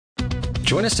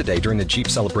Join us today during the Jeep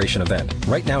Celebration event.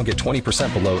 Right now, get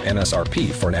 20% below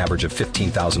MSRP for an average of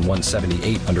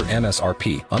 $15,178 under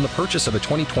MSRP on the purchase of a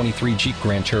 2023 Jeep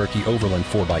Grand Cherokee Overland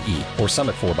 4xE or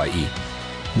Summit 4xE.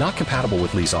 Not compatible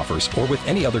with lease offers or with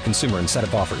any other consumer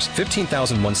incentive offers.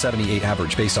 $15,178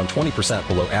 average based on 20%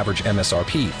 below average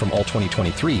MSRP from all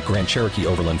 2023 Grand Cherokee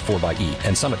Overland 4xE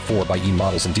and Summit 4xE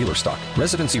models in dealer stock.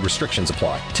 Residency restrictions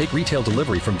apply. Take retail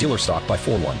delivery from dealer stock by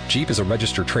 4/1. Jeep is a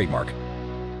registered trademark.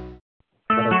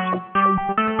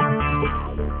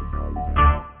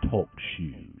 Talk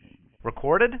shoes.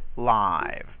 Recorded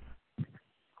live.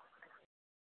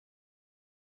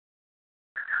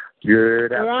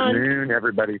 Good afternoon,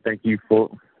 everybody. Thank you for,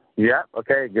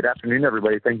 good afternoon,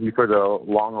 everybody. Thank you for the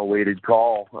long-awaited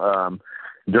call.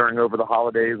 Over the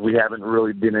holidays, we haven't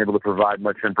really been able to provide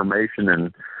much information,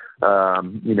 and,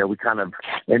 we kind of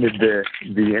ended the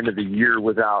end of the year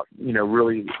without,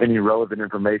 really any relevant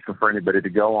information for anybody to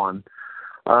go on.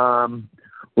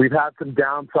 We've had some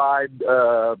downside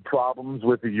problems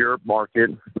with the Europe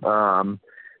market.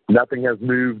 Nothing has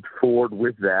moved forward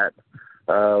with that.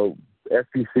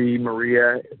 SPC,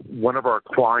 Maria, one of our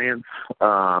clients,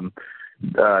 Dan,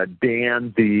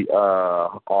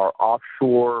 our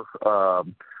offshore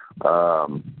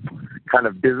kind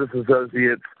of business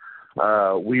associates,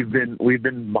 we've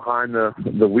been behind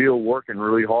the wheel working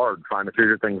really hard trying to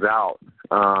figure things out.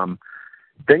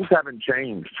 Things haven't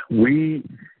changed.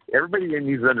 Everybody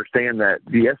needs to understand that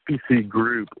the SPC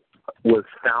group was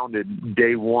founded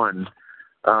day one.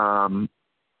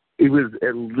 It was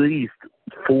at least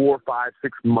 4, 5,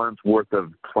 6 months worth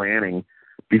of planning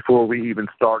before we even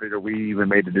started or we even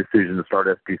made the decision to start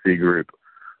SPC Group.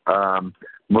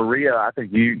 Maria, I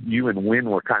think you and Wynn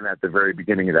were kind of at the very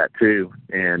beginning of that too,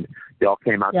 and y'all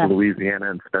came out to Louisiana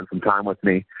and spent some time with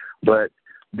me. But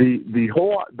the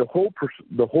whole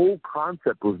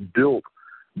concept was built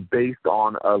based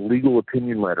on a legal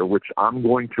opinion letter, which I'm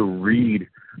going to read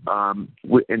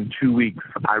in 2 weeks.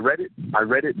 I read it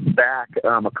back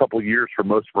a couple years for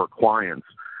most of our clients,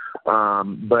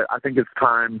 but I think it's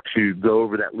time to go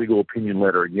over that legal opinion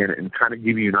letter again and kind of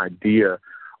give you an idea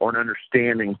or an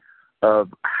understanding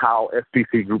of how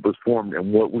SPC Group was formed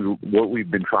and what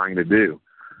we've been trying to do.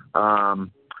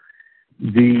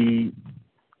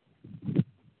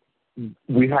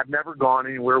 We have never gone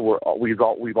anywhere. We've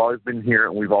always been here,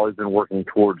 and we've always been working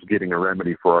towards getting a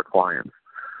remedy for our clients.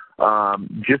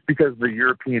 Just because the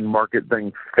European market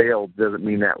thing failed doesn't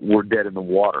mean that we're dead in the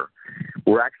water.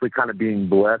 We're actually kind of being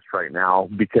blessed right now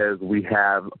because we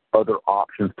have other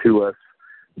options to us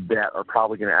that are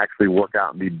probably going to actually work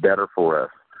out and be better for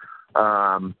us.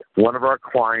 One of our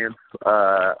clients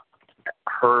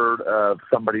heard of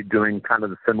somebody doing kind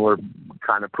of the similar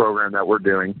kind of program that we're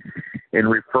doing and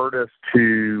referred us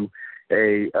to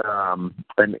a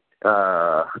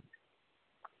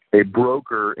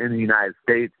broker in the United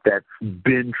States that's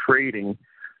been trading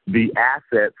the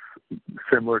assets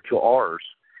similar to ours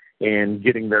and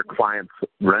getting their clients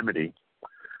remedy.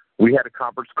 We had a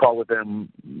conference call with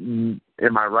them,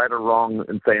 am I right or wrong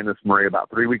in saying this, Maria, about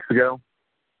 3 weeks ago?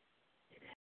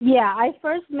 Yeah, I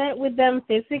first met with them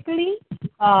physically,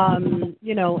 and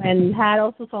had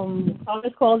also some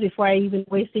conference calls before I even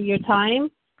wasted your time.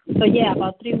 So, yeah,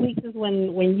 about 3 weeks is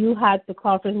when you had the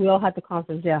conference. We all had the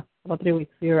conference, yeah, about 3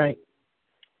 weeks. You're right.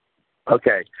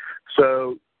 Okay.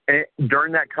 So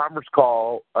during that conference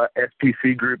call,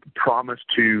 SPC Group promised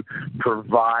to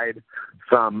provide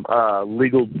some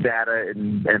legal data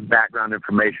and background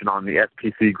information on the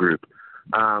SPC Group.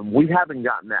 We haven't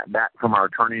gotten that back from our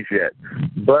attorneys yet.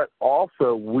 But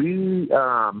also,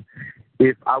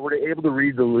 if I were able to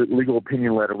read the legal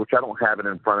opinion letter, which I don't have it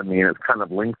in front of me, and it's kind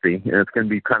of lengthy, and it's going to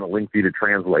be kind of lengthy to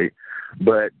translate,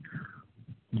 but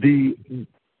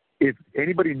if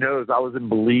anybody knows, I was in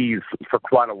Belize for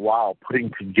quite a while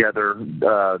putting together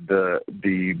the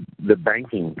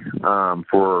banking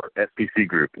for SPC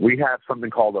Group. We have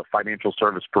something called a financial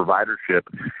service providership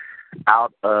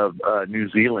out of New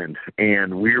Zealand,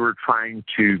 and we were trying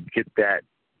to get that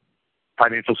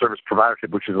financial service providership,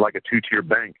 which is like a 2-tier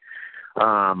bank,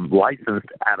 licensed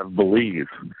out of Belize.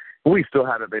 We still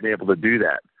haven't been able to do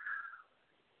that.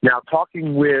 Now,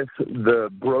 talking with the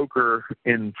broker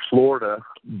in Florida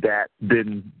that's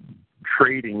been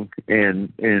trading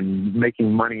and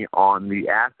making money on the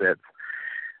assets,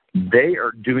 they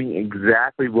are doing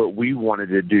exactly what we wanted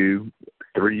to do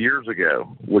 3 years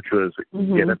ago, which was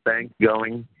get a bank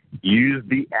going, use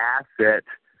the asset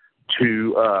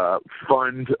to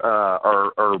fund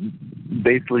or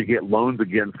basically get loans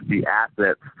against the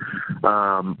assets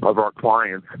of our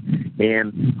clients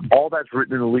And all that's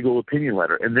written in a legal opinion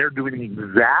letter. And they're doing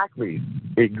exactly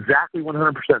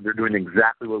 100%. They're doing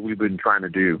exactly what we've been trying to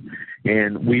do.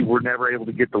 And we were never able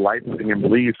to get the licensing and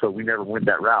believe, so we never went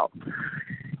that route.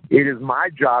 It is my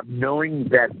job, knowing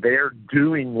that they're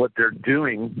doing what they're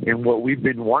doing and what we've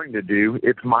been wanting to do,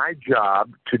 it's my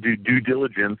job to do due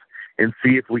diligence and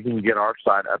see if we can get our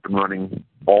side up and running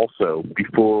also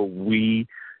before we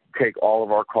take all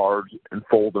of our cards and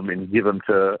fold them and give them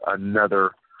to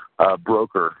another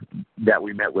broker that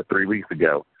we met with 3 weeks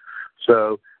ago.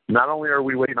 So not only are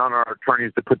we waiting on our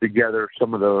attorneys to put together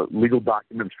some of the legal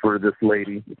documents for this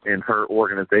lady and her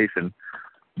organization,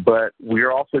 but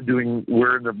we're also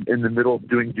we're in the middle of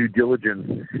doing due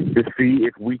diligence to see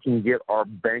if we can get our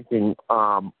banking,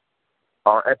 our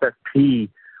FSP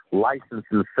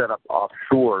licenses set up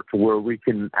offshore to where we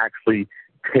can actually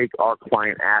take our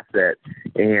client asset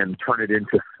and turn it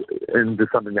into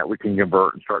something that we can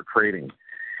convert and start trading.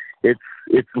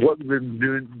 It's what we've been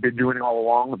doing all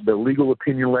along. The legal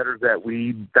opinion letters that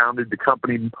we founded the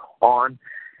company on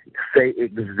say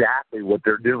exactly what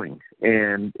they're doing.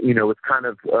 And, it's kind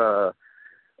of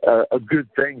a good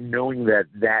thing knowing that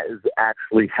is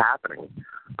actually happening.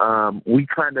 We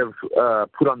kind of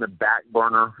put on the back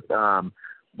burner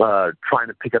trying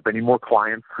to pick up any more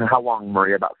clients. How long,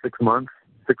 Maria? About 6 months?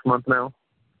 6 months now?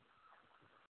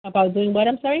 About doing what,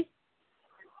 I'm sorry?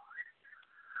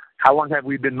 How long have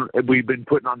we been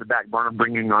putting on the back burner,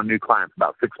 bringing on new clients?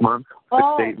 About 6 months, 6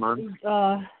 to 8 months.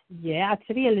 Yeah,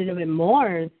 actually a little bit more.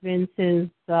 It's been since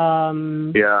I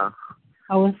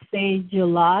would say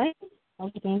July.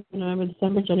 Okay, November,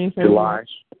 December, January, February. July. March.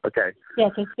 Okay. Yeah,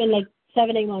 so it's been like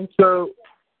 7-8 months. So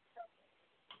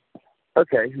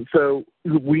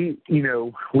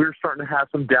we're starting to have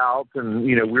some doubts, and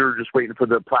we were just waiting for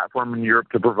the platform in Europe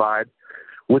to provide.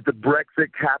 With the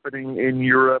Brexit happening in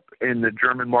Europe and the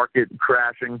German market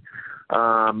crashing,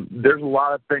 there's a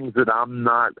lot of things that I'm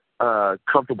not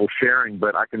comfortable sharing,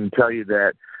 but I can tell you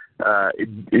that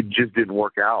it just didn't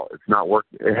work out.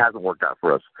 It hasn't worked out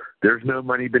for us. There's no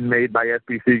money been made by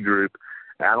SPC Group.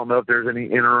 I don't know if there's any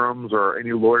interims or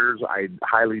any lawyers. I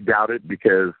highly doubt it,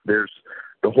 because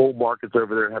the whole markets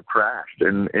over there have crashed,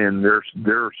 and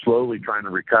they're slowly trying to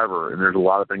recover. And there's a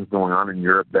lot of things going on in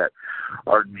Europe that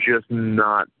are just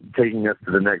not taking us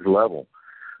to the next level.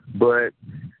 But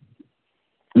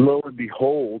lo and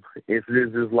behold, if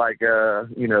this is like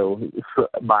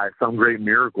by some great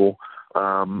miracle,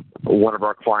 one of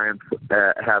our clients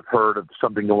have heard of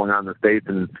something going on in the States,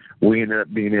 and we ended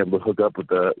up being able to hook up with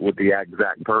the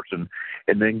exact person,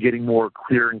 and then getting more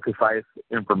clear and concise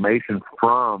information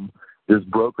from this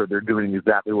broker. They're doing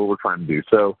exactly what we're trying to do.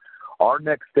 So our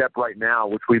next step right now,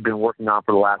 which we've been working on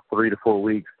for the last 3 to 4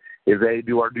 weeks, is A,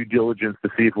 do our due diligence to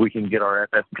see if we can get our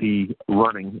FSP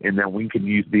running, and then we can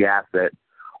use the asset.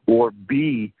 Or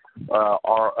B,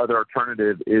 our other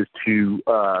alternative is to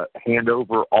hand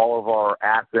over all of our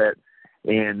assets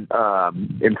and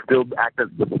still act as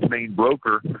the main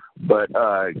broker, but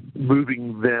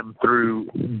moving them through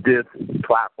this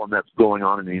platform that's going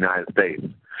on in the United States.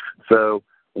 So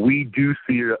we do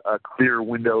see a clear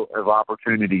window of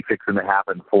opportunity fixing to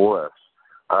happen for us.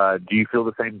 Do you feel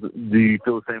the same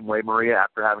way, Maria,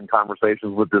 after having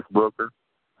conversations with this broker?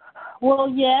 Well,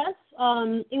 yes.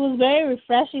 It was very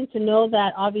refreshing to know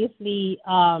that. Obviously,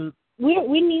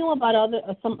 we knew about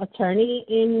some attorney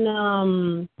in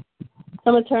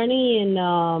what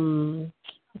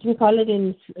do we call it,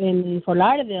 in Fort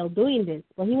Lauderdale doing this,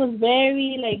 but he was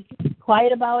very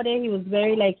quiet about it. He was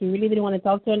very he really didn't want to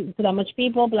talk to that much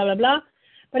people, blah blah blah.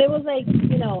 But it was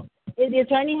the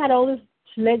attorney had all this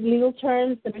legal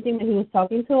terms, everything that he was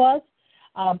talking to us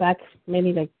back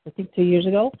maybe I think 2 years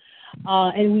ago.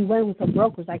 And we went with some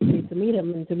brokers actually to meet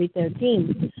him and to meet their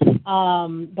team.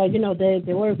 But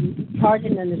they were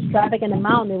charging an extravagant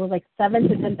amount. It was like $7,000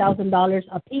 to $10,000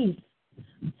 a piece.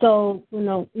 So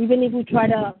even if we try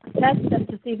to test them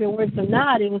to see if it works or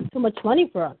not, it was too much money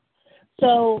for us.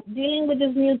 So dealing with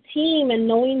this new team and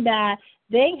knowing that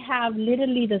they have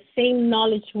literally the same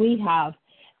knowledge we have,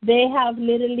 they have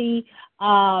literally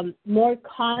more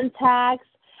contacts.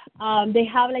 They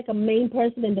have a main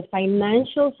person in the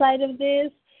financial side of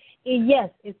this. Yes,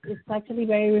 it's actually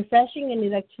very refreshing, and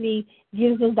it actually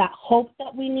gives us that hope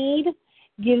that we need,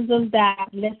 gives us that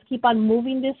let's keep on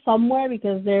moving this somewhere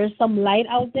because there's some light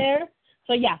out there.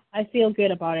 So, yeah, I feel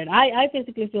good about it. I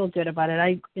physically feel good about it.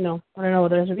 I don't know what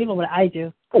the rest of people, but I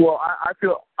do. Well, I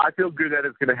feel good that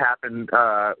it's going to happen,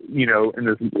 in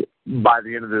this by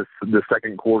the end of the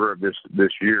second quarter of this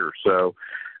year. So,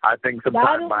 I think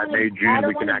sometime by May, June,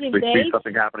 we can actually see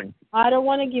something happening. I don't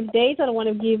want to give dates. I don't want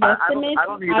to give estimates. I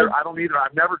don't either.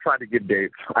 I've never tried to give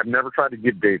dates.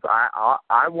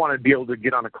 I want to be able to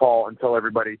get on a call and tell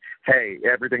everybody, hey,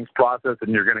 everything's processed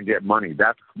and you're going to get money.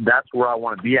 That's where I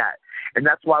want to be at. And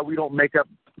that's why we don't make up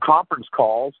conference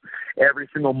calls every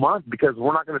single month, because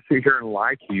we're not going to sit here and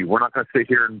lie to you. We're not going to sit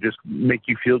here and just make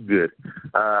you feel good.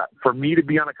 For me to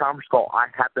be on a conference call, I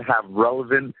have to have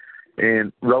relevant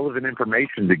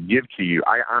information to give to you.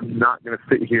 I'm not going to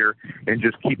sit here and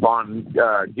just keep on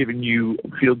giving you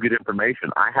feel-good information.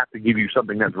 I have to give you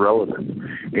something that's relevant.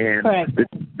 And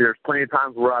there's plenty of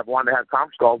times where I've wanted to have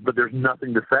conference calls, but there's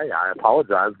nothing to say. I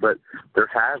apologize, but there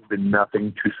has been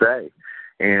nothing to say.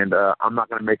 And I'm not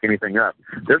going to make anything up.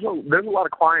 There's a lot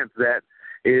of clients that,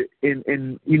 you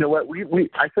know what,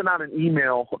 I sent out an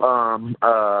email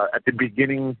at the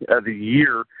beginning of the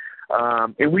year,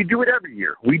 and we do it every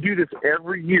year. We do this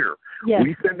every year. Yes.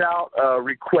 We send out a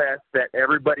request that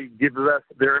everybody gives us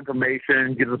their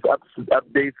information, gives us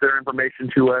updates their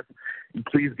information to us.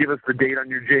 Please give us the date on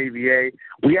your JVA.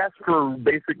 We ask for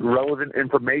basic relevant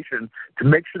information to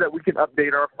make sure that we can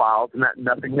update our files and that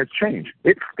nothing has changed.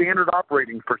 It's standard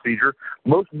operating procedure.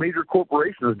 Most major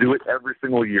corporations do it every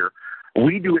single year.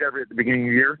 We do it at the beginning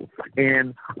of the year,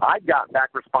 and I got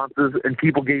back responses, and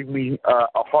people gave me a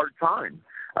hard time.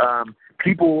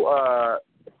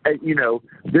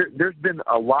 There's been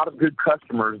a lot of good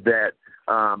customers that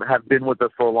have been with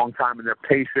us for a long time, and they're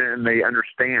patient and they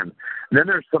understand. And then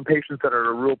there's some patients that are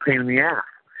a real pain in the ass.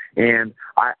 And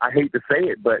I hate to say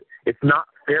it, but it's not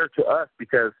fair to us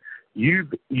because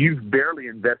you've barely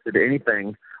invested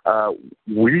anything.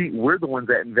 We're the ones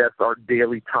that invest our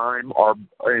daily time.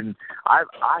 And I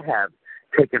have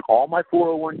taken all my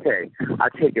 401k,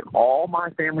 I've taken all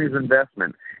my family's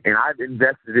investment, and I've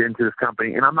invested it into this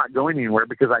company, and I'm not going anywhere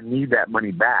because I need that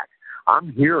money back.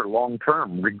 I'm here long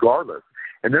term, regardless.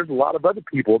 And there's a lot of other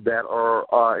people that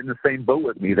are in the same boat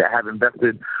with me that have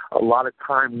invested a lot of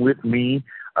time with me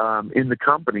in the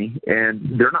company,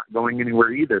 and they're not going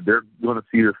anywhere either. They're going to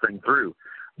see this thing through.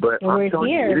 But we're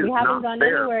here. We haven't gone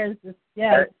anywhere.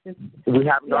 We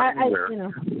haven't gone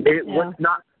anywhere.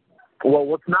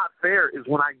 What's not fair is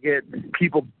when I get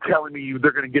people telling me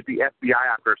they're going to get the FBI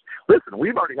after us. Listen,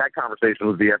 we've already had conversations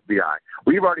with the FBI.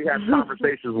 We've already had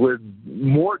conversations with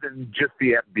more than just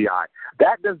the FBI.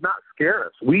 That does not scare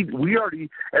us. We already,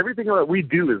 everything that we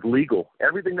do is legal.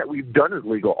 Everything that we've done is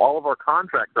legal. All of our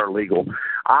contracts are legal.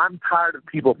 I'm tired of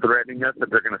people threatening us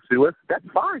that they're going to sue us. That's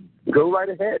fine. Go right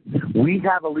ahead. We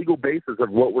have a legal basis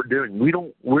of what we're doing. The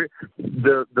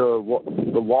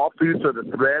lawsuits or the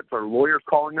threats or lawyers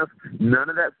calling us, none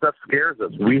of that stuff scares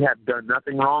us. We have done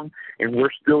nothing wrong, and we're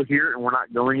still here, and we're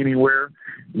not going anywhere.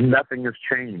 Nothing has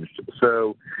changed.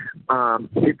 So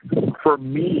for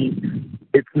me,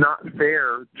 it's not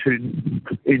fair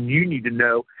and you need to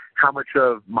know how much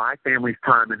of my family's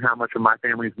time and how much of my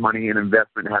family's money and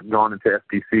investment have gone into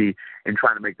SPC and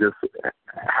trying to make this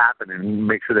happen and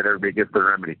make sure that everybody gets their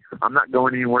remedy. I'm not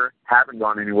going anywhere, haven't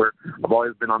gone anywhere. I've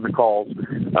always been on the calls.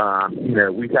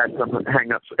 We've had some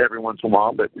hang-ups every once in a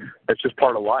while, but that's just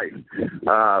part of life.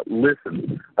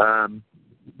 Listen,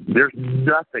 there's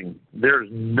nothing,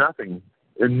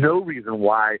 and no reason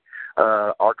why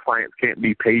our clients can't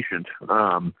be patient.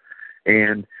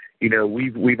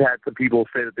 We've had some people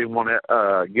say that they want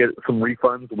to get some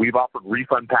refunds. We've offered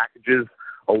refund packages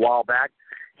a while back.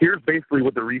 Here's basically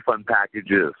what the refund package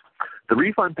is. The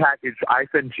refund package I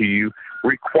send to you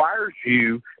requires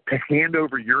you to hand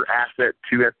over your asset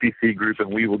to SPC Group,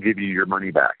 and we will give you your money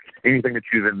back, anything that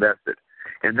you've invested.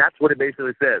 And that's what it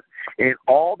basically says. And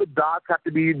all the dots have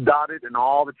to be dotted and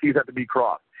all the T's have to be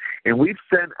crossed. And we've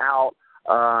sent out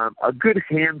a good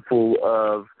handful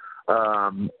of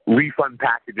refund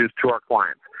packages to our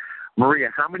clients.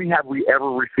 Maria, how many have we ever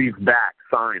received back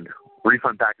signed?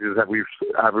 Refund packages have we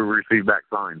received back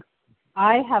signed?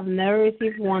 I have never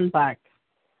received one back.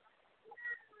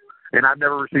 And I've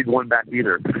never received one back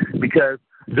either, because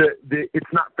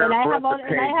it's not fair for us to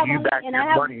pay you back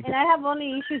your money. And I have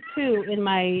only issued two in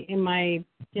my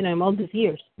all these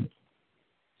years.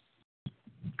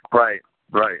 Right.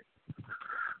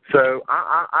 So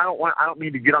I don't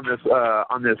mean to get on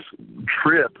this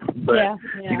trip, but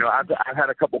I've had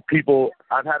a couple people.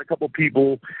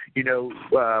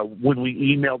 When we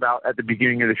emailed out at the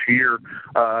beginning of this year,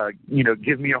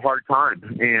 give me a hard time,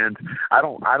 and I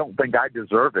don't think I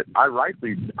deserve it. I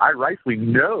rightly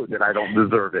know that I don't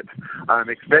deserve it,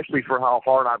 especially for how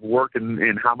hard I've worked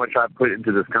and how much I've put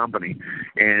into this company.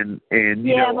 And I'm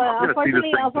going to see this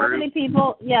thing through.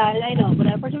 People, I know, but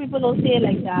unfortunately people don't see it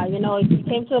like that. It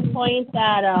came to a point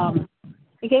that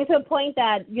it came to a point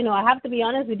that, you know, I have to be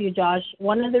honest with you, Josh.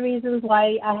 One of the reasons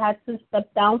why I had to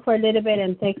step down for a little bit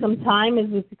and take some time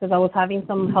is because I was having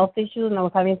some health issues and I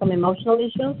was having some emotional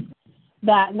issues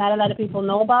that not a lot of people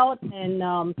know about, and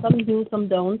some do, some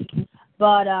don't.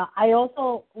 But I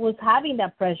also was having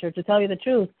that pressure, to tell you the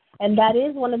truth. And that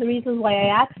is one of the reasons why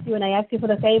I asked you, and I asked you for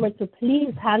the favor to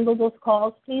please handle those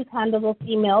calls, please handle those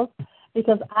emails,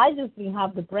 because I just didn't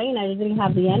have the brain, I just didn't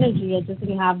have the energy, I just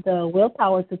didn't have the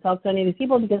willpower to talk to any of these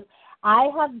people, because I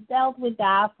have dealt with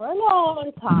that for a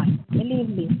long time, believe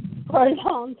me, for a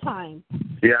long time.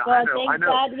 Yeah, but I know.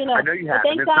 God, you know, I know you have.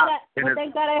 Thank God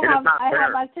I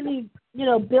have actually, you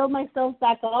know, built myself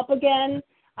back up again.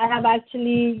 I have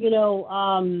actually, you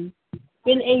know,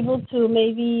 been able to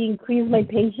maybe increase my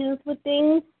patience with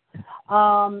things.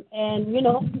 And, you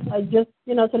know, I just,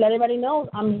 you know, to let everybody know,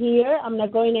 I'm here, I'm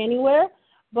not going anywhere.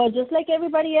 But just like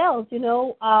everybody else, you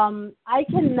know, I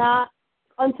cannot,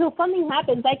 until something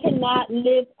happens, I cannot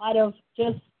live out of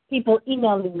just people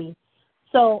emailing me.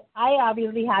 So I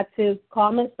obviously had to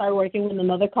come and start working with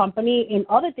another company in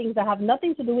other things that have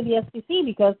nothing to do with the SPC,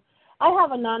 because I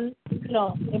have a you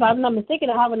know, if I'm not mistaken,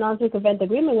 I have a non-circumvent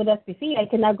agreement with SPC. I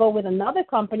cannot go with another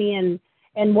company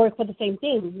and work for the same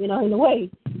thing, you know, in a way.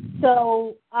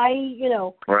 So you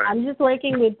know, right. I'm just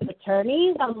working with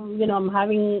attorneys. I'm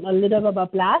having a little bit of a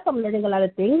blast. I'm learning a lot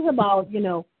of things about, you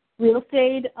know, real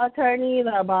estate attorneys,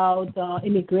 about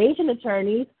immigration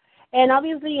attorneys. And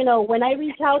obviously, you know, when I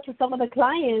reach out to some of the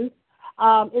clients,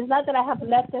 it's not that I have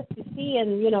left SPC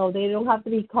and, you know, they don't have to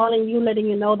be calling you, letting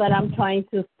you know that I'm trying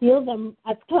to steal them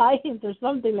as clients or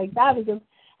something like that, because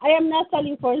I am not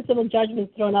selling foreign civil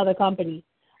judgments through another company.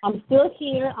 I'm still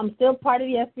here. I'm still part of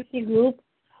the SPC group.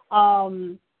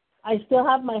 I still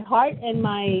have my heart and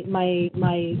my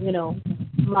you know,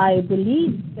 my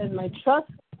beliefs and my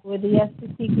trust with the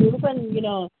SPC group, and, you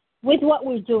know, with what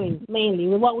we're doing, mainly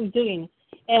with what we're doing.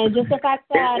 And just the fact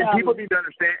that and people need to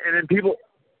understand, and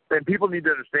people need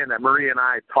to understand that Maria and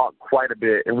I talk quite a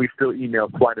bit, and we still email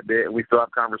quite a bit, and we still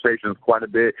have conversations quite a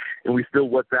bit, and we still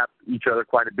WhatsApp each other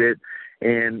quite a bit.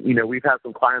 And, you know, we've had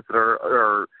some clients that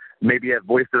are maybe have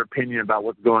voiced their opinion about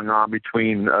what's going on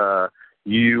between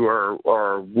you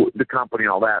or the company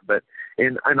and all that. But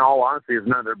in all honesty, it's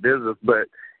none of their business. But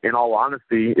in all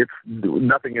honesty,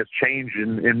 nothing has changed,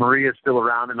 and Maria's still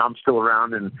around, and I'm still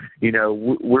around, and, you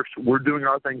know, we're doing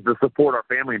our things to support our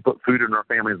family and put food in our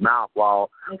family's mouth while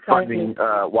funding,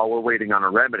 while we're waiting on a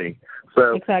remedy.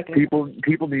 So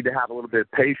people need to have a little bit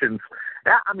of patience.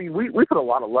 I mean, we put a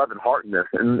lot of love and heart in this,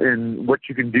 and what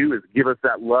you can do is give us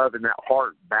that love and that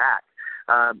heart back.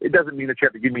 It doesn't mean that you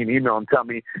have to give me an email and tell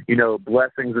me, you know,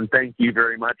 blessings and thank you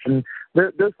very much. And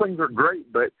those things are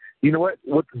great, but you know what?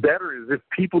 What's better is if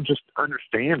people just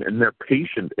understand and they're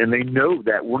patient and they know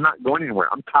that we're not going anywhere.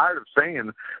 I'm tired of saying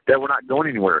that we're not going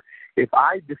anywhere. If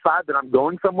I decide that I'm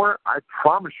going somewhere, I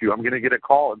promise you I'm going to get a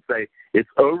call and say, it's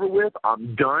over with,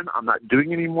 I'm done, I'm not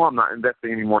doing anymore, I'm not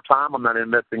investing any more time, I'm not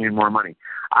investing any more money.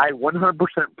 I 100%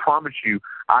 promise you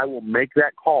I will make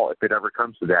that call if it ever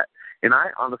comes to that. And I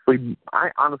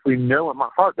honestly know in my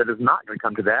heart that it's not going to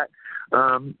come to that.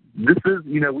 This is,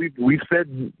 you know, we've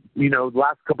said, you know, the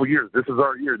last couple of years, this is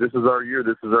our year, this is our year,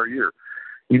 this is our year.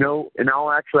 You know, in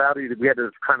all actuality, we had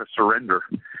to kind of surrender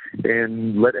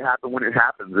and let it happen when it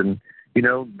happens. And, you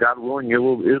know, God willing,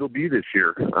 it'll be this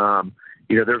year.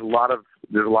 You know, there's a lot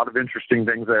of interesting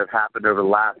things that have happened over the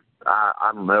last,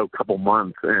 I don't know, couple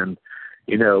months. And,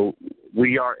 you know,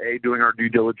 we are doing our due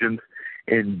diligence,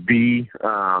 and B,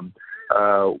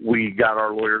 we got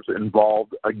our lawyers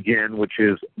involved again, which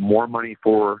is more money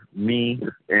for me.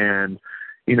 And,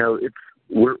 you know,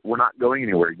 we're not going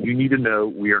anywhere. You need to know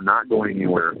we are not going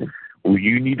anywhere.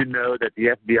 You need to know that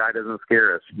the FBI doesn't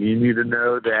scare us. You need to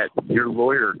know that your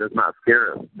lawyer does not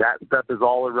scare us. That stuff is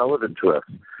all irrelevant to us.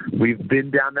 We've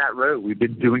been down that road. We've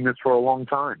been doing this for a long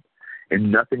time, and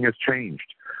nothing has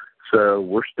changed. So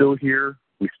we're still here.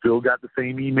 We still got the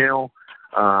same email.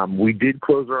 We did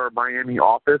close our Miami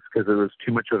office because it was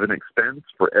too much of an expense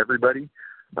for everybody.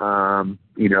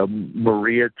 You know,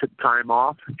 Maria took time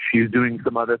off. She's doing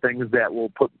some other things that will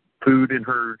put food in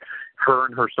her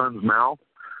and her son's mouth.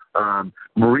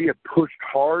 Maria pushed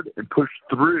hard and pushed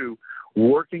through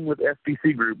working with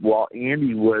SPC Group while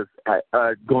Andy was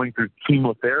going through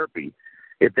chemotherapy.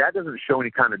 If that doesn't show any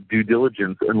kind of due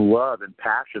diligence and love and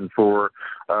passion for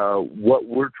what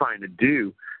we're trying to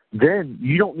do, then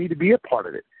you don't need to be a part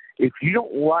of it. If you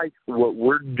don't like what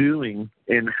we're doing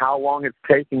and how long it's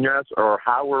taking us or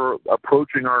how we're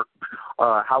approaching our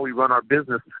how we run our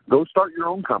business, go start your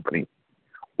own company.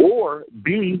 Or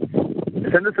B,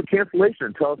 send us a cancellation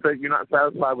and tell us that you're not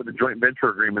satisfied with the joint venture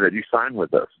agreement that you signed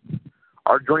with us.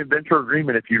 our joint venture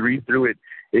agreement, if you read through it,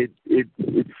 it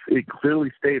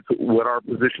clearly states what our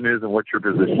position is and what your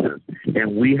position is.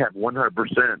 And we have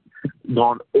 100%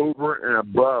 gone over and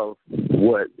above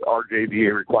what our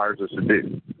JVA requires us to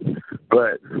do.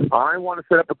 But I want to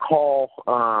set up a call.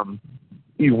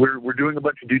 We're doing a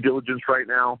bunch of due diligence right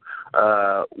now.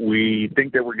 We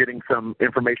think that we're getting some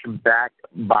information back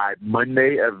by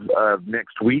Monday of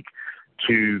next week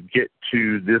to get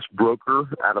to this broker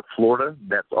out of Florida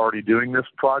that's already doing this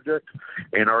project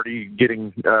and already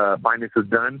getting finances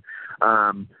done.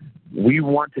 We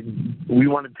want to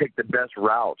take the best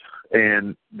route,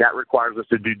 and that requires us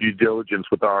to do due diligence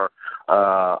with our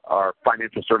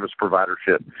financial service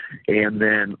providership. And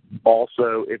then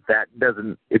also, if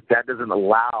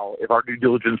our due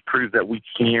diligence proves that we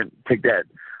can't take that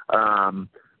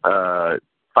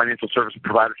financial service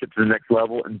providership to the next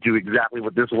level and do exactly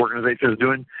what this organization is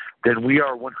doing, then we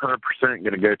are 100% going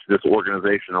to go to this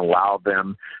organization and allow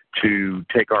them to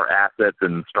take our assets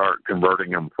and start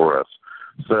converting them for us.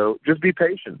 So just be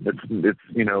patient. It's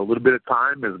a little bit of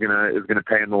time is gonna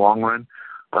pay in the long run.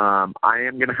 I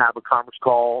am going to have a conference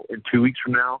call in 2 weeks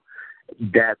from now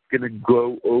that's going to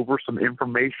go over some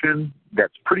information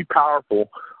that's pretty powerful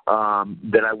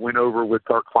that I went over with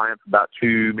our clients about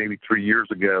 2, maybe 3 years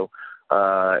ago.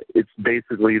 It's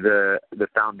basically the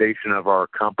foundation of our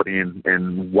company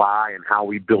and why and how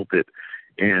we built it.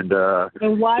 And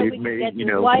why it may help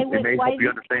you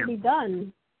understand. Be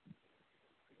done?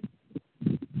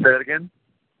 Say that again?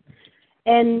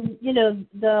 And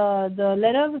the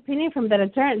letter of opinion from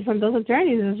those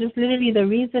attorneys is just literally the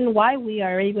reason why we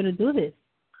are able to do this.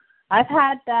 I've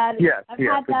had that. Yes, I've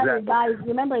had that advice.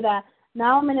 Remember that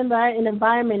now I'm in an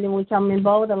environment in which I'm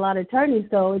involved with a lot of attorneys,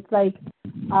 so it's like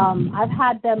I've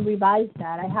had them revise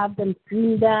that. I have them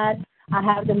see that. I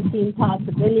have them seeing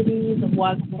possibilities of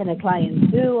what can a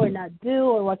client do or not do,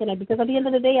 or what can I, because at the end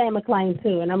of the day, I am a client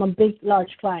too, and I'm a big,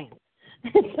 large client.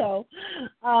 So,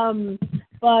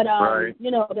 right.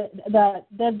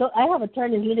 I have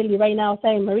attorneys literally right now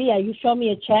saying, Maria, you show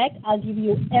me a check, I'll give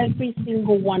you every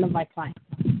single one of my clients.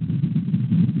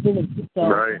 So,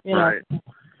 right.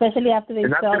 Especially after they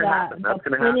sell that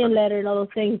opinion letter and all those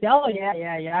things. Oh yeah.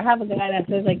 I have a guy that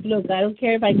says like, look, I don't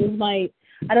care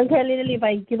literally if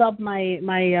I give up my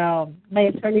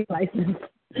attorney license.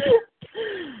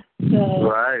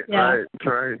 So,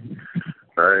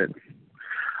 Right.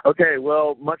 Okay,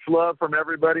 well, much love from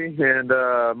everybody, and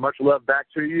much love back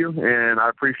to you. And I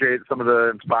appreciate some of the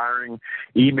inspiring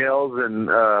emails and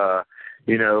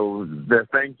the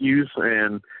thank yous,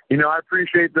 and I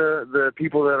appreciate the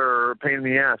people that are a pain in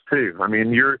the ass too. I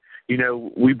mean,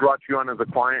 we brought you on as a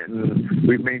client, and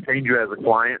we've maintained you as a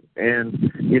client,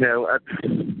 and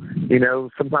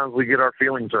sometimes we get our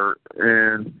feelings hurt,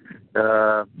 and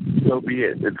so be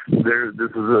it.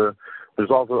 There's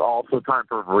also time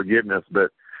for forgiveness, but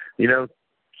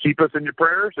keep us in your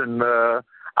prayers, and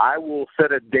I will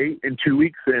set a date in 2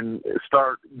 weeks and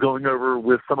start going over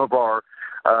with some of our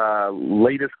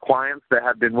latest clients that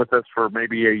have been with us for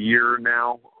maybe a year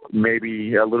now,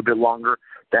 maybe a little bit longer,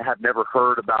 that have never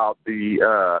heard about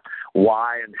the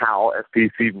why and how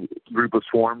SPC group was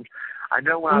formed. I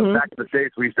know when I was back in the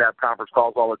States, we used to have conference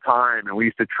calls all the time, and we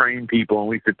used to train people, and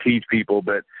we used to teach people,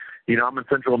 but I'm in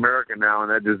Central America now, and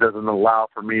that just doesn't allow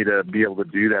for me to be able to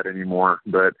do that anymore.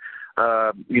 But,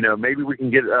 maybe we can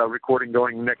get a recording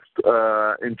going next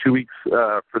in 2 weeks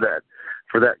for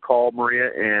that call,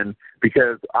 Maria, and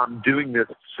because I'm doing this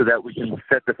so that we can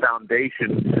set the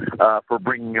foundation for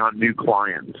bringing on new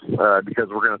clients, because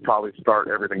we're going to probably start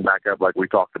everything back up like we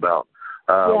talked about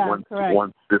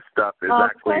once this stuff is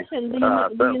actually. Question,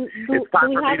 it's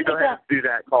time for me to go ahead and do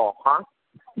that call, huh?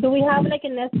 Do we have like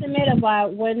an estimate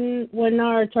about when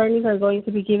our attorneys are going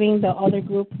to be giving the other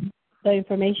group the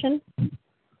information?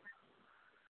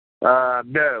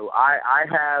 No, I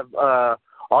have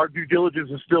our due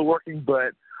diligence is still working,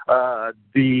 but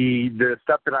the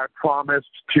stuff that I promised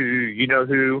to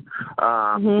who,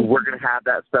 we're going to have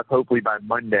that stuff hopefully by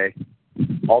Monday,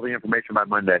 all the information by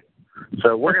Monday.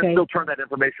 So we're going to still turn that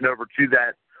information over to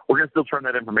that. We're going to still turn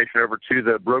that information over to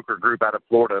the broker group out of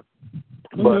Florida.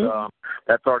 But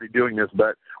that's already doing this.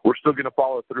 But we're still going to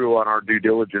follow through on our due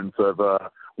diligence of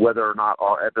whether or not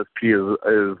our FSP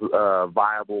is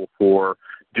viable for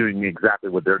doing exactly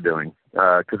what they're doing,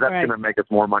 because that's going to make us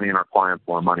more money and our clients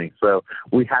more money. So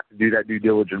we have to do that due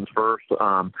diligence first,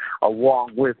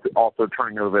 along with also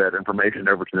turning over that information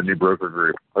over to the new broker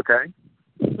group. Okay.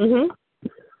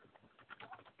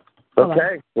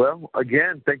 Okay. Well,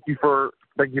 again, thank you for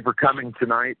coming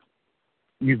tonight.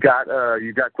 You got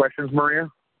questions,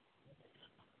 Maria?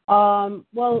 Well,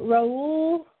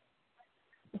 Raul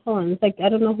hold on. It's like I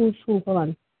don't know who's who. Hold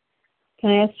on. Can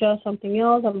I ask you something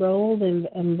else? I'm Raul,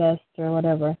 the investor,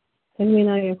 whatever. Send me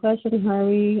now your question,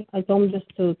 Harry. I told him just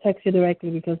to text you directly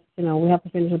because, we have to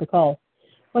finish with the call.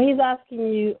 Well, he's asking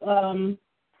you,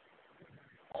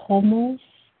 almost,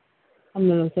 I'm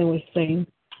not going to say what he's saying.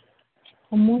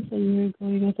 Almost a year ago,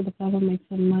 you guys at the platform make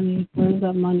some money. Where is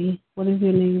that money? What is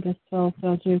your name? Guess 12. To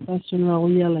answer your question,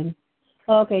 Raul yelling.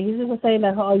 Okay, he's just saying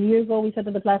that a year ago we said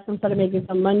that the platform started making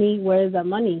some money. Where is that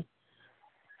money?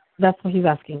 That's what he's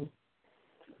asking.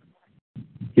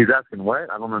 He's asking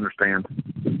what? I don't understand.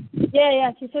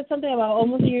 Yeah. She said something about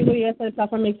almost a year ago you guys said the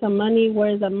platform makes some money.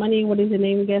 Where is that money? What is your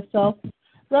name? Guess so.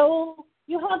 Raul,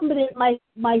 you have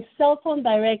my cell phone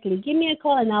directly. Give me a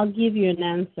call and I'll give you an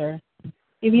answer.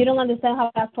 If you don't understand how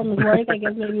platforms work, I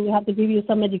guess maybe we have to give you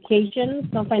some education,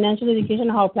 some financial education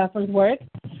on how platforms work.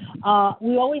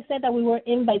 We always said that we were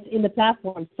invites in the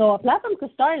platform. So a platform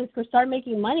could start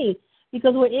making money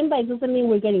because we're invites doesn't mean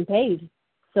we're getting paid.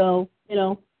 So,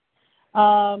 that's,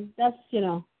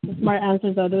 the smart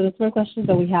answers are the smart questions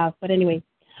that we have. But anyway.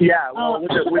 Yeah, well,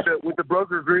 with the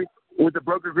broker group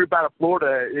out of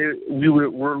Florida,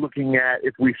 we're looking at,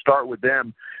 if we start with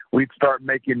them, we'd start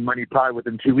making money probably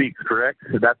within 2 weeks, correct?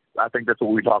 I think that's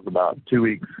what we talked about, 2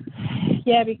 weeks.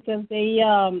 Yeah, because they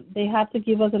have to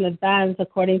give us an advance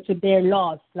according to their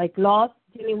laws. Like laws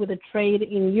dealing with the trade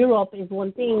in Europe is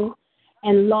one thing,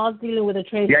 and laws dealing with the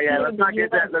trade. Yeah. Let's not get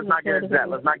into that. Maria.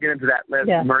 Let's not get into that. Let's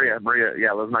that.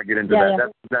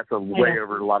 That's way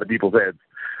over a lot of people's heads.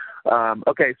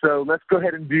 Okay, so let's go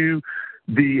ahead and do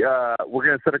we're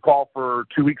going to set a call for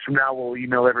 2 weeks from now. We'll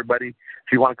email everybody.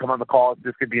 If you want to come on the call, it's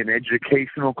just going to be an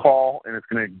educational call, and it's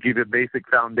going to give you a basic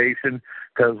foundation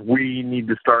because we need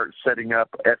to start setting up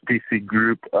SPC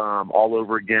group all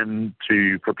over again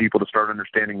for people to start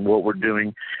understanding what we're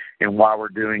doing and why we're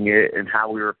doing it and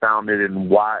how we were founded and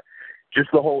why,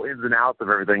 just the whole ins and outs of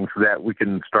everything so that we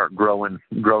can start growing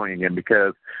again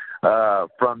because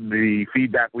from the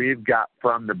feedback we've got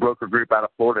from the broker group out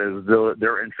of Florida is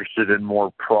they're interested in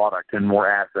more product and more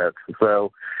assets.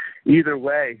 So either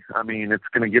way, I mean, it's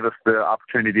going to give us the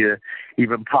opportunity to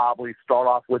even probably start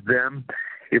off with them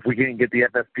if we can get the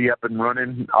FSP up and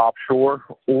running offshore,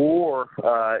 or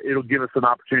it'll give us an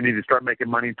opportunity to start making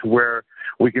money to where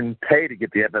we can pay to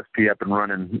get the FSP up and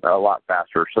running a lot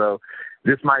faster. So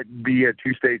this might be a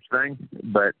two-stage thing,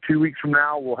 but 2 weeks from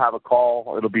now we'll have a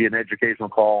call. It'll be an educational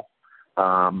call.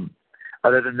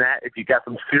 Other than that, if you got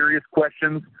some serious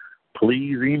questions,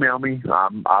 please email me.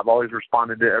 I've always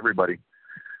responded to everybody.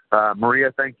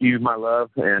 Maria, thank you, my love,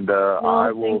 and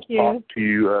I will talk to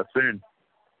you soon.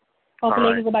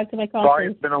 Hopefully I can go back to my conference. Sorry,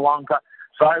 it's been a long time.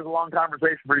 Sorry, it was a long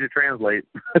conversation for you to translate.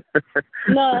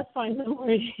 No, that's fine. Don't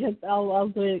worry. I'll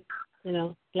do it,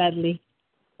 gladly.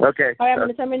 Okay. All right, I'm going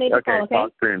to terminate the call, okay?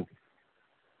 Talk soon.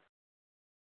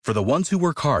 For the ones who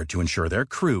work hard to ensure their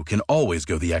crew can always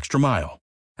go the extra mile,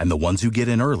 and the ones who get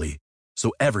in early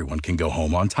so everyone can go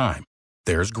home on time,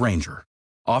 there's Grainger,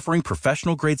 offering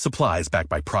professional-grade supplies backed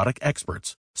by product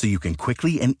experts so you can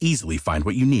quickly and easily find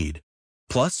what you need.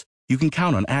 Plus, you can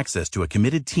count on access to a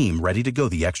committed team ready to go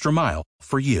the extra mile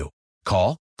for you.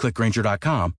 Call, click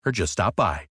Grainger.com, or just stop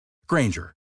by.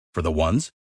 Grainger, for the ones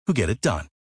who get it done.